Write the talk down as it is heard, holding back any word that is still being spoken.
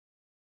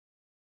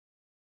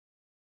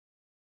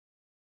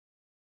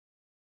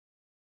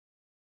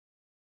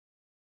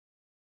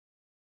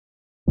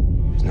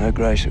There's no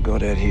grace of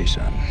God out here,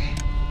 son.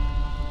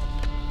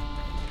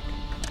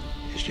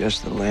 It's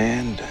just the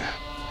land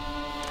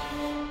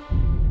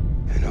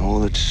and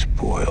all its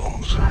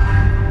spoils.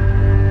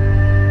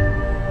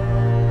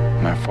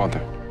 My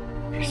father,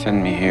 he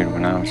sent me here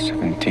when I was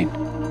 17.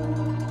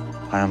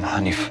 I am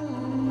Hanif.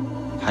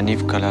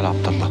 Hanif Kalal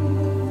Abdullah.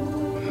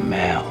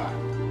 Mal.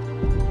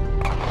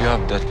 You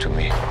have that to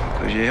me.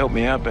 Because you helped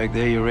me out back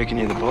there, you reckon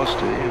you're the boss,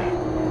 do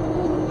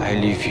you? I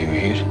leave you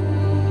here.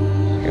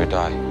 You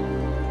die.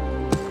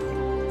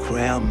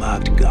 Crown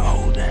marked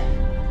gold.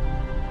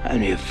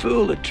 Only a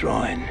fool to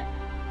try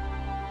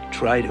and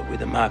trade it with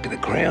the mark of the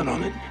crown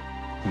on it.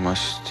 You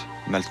must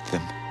melt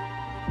them.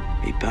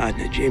 Me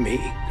partner Jimmy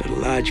got a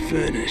large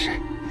furnace.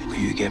 Will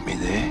you get me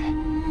there?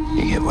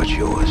 You get what's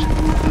yours.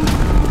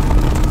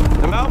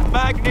 The Mount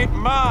Magnet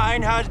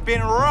mine has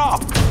been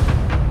robbed.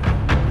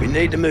 We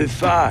need to move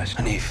fast.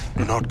 Hanif,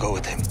 do not go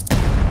with him.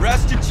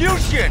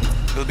 Restitution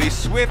will be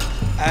swift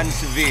and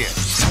severe.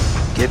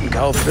 Getting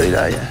cold feet,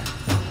 are you?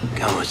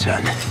 Come on,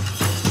 son.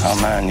 Our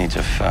man needs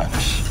a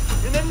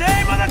furnace. In the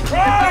name of the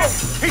crown!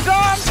 He's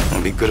armed!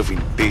 It'd be good if we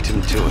beat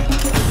him to it.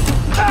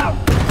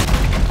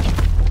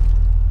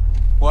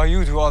 Why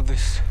you do all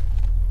this?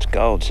 It's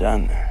gold,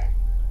 son.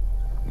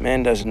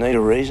 Man doesn't need a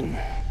reason.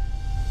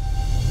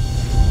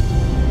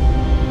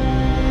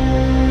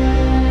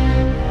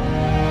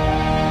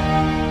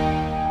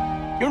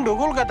 Yundu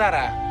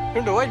Gulgatara.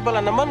 Yundu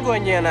Wajbala Namango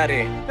and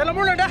Yanari.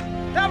 Telamulada,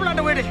 Tabla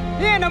Widi,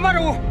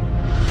 Yanamaru.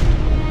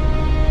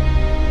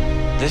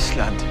 This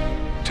land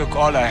took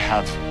all I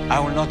have. I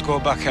will not go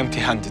back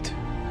empty-handed.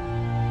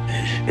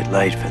 It's a bit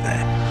late for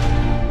that.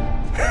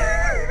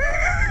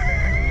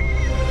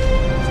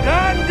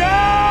 Stand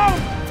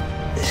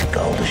down! This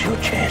gold is your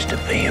chance to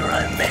be your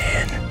own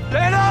man.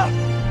 Stand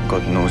up!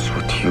 God knows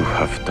what you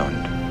have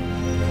done.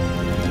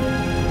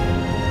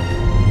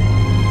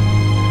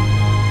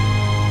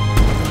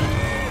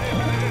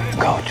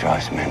 Gold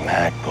drives me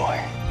mad, boy.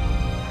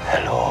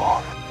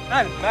 Hello.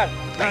 Mal.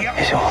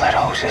 Is all that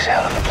holds this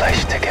hell of a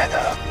place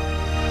together.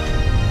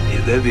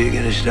 If ever you're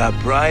gonna start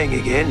praying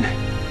again,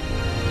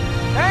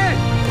 Hey!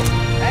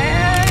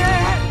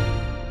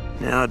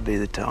 now'd be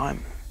the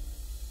time.